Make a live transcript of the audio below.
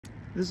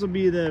This will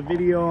be the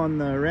video on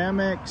the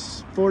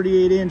Rammax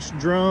 48-inch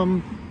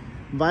drum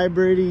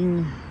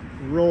vibrating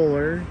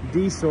roller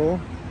diesel.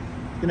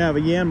 Gonna have a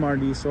Yanmar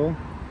diesel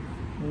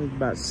with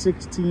about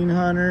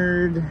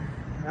 1,600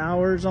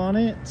 hours on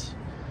it.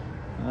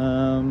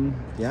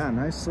 Yeah,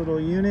 nice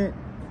little unit,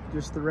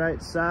 just the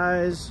right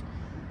size.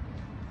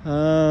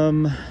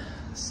 Let's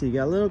see,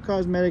 got a little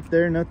cosmetic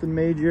there, nothing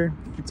major.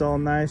 It's all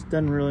nice,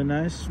 done really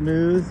nice,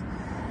 smooth.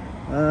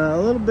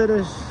 A little bit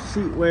of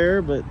seat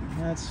wear, but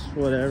that's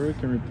whatever, we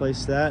can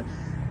replace that.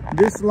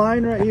 This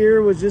line right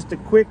here was just a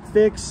quick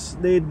fix.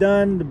 They had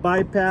done the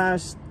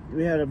bypass.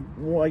 We had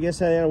I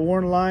guess I had a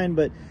worn line,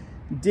 but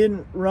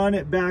didn't run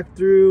it back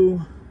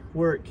through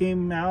where it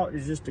came out.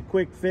 It's just a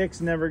quick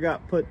fix, never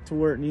got put to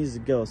where it needs to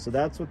go. So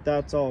that's what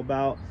that's all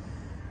about.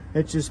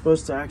 It's just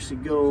supposed to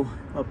actually go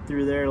up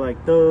through there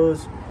like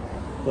those.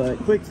 But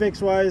quick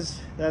fix wise,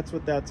 that's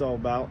what that's all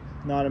about.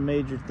 Not a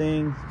major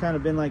thing. Kind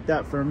of been like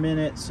that for a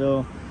minute,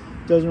 so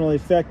it doesn't really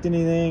affect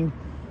anything.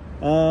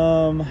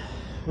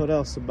 What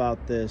else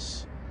about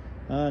this?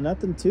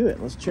 Nothing to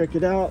it. Let's check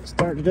it out,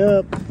 start it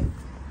up.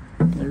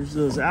 There's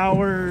those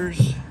hours,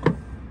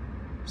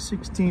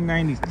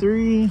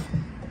 1693.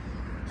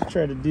 Let's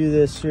try to do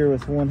this here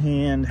with one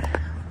hand.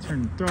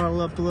 Turn the throttle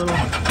up a little.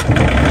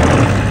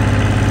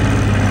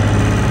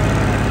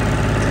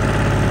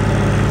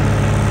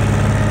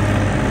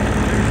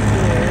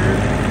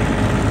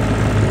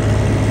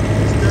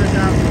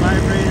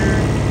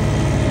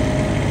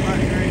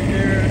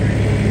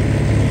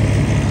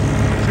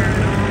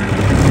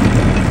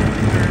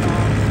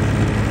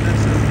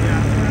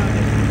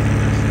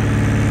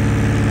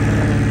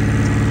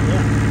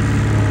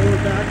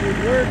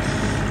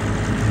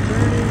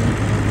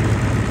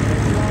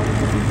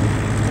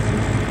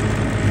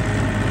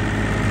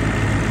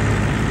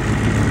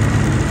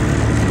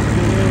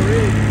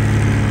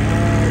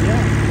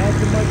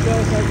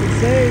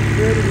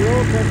 Ready to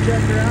roll, come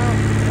check her out.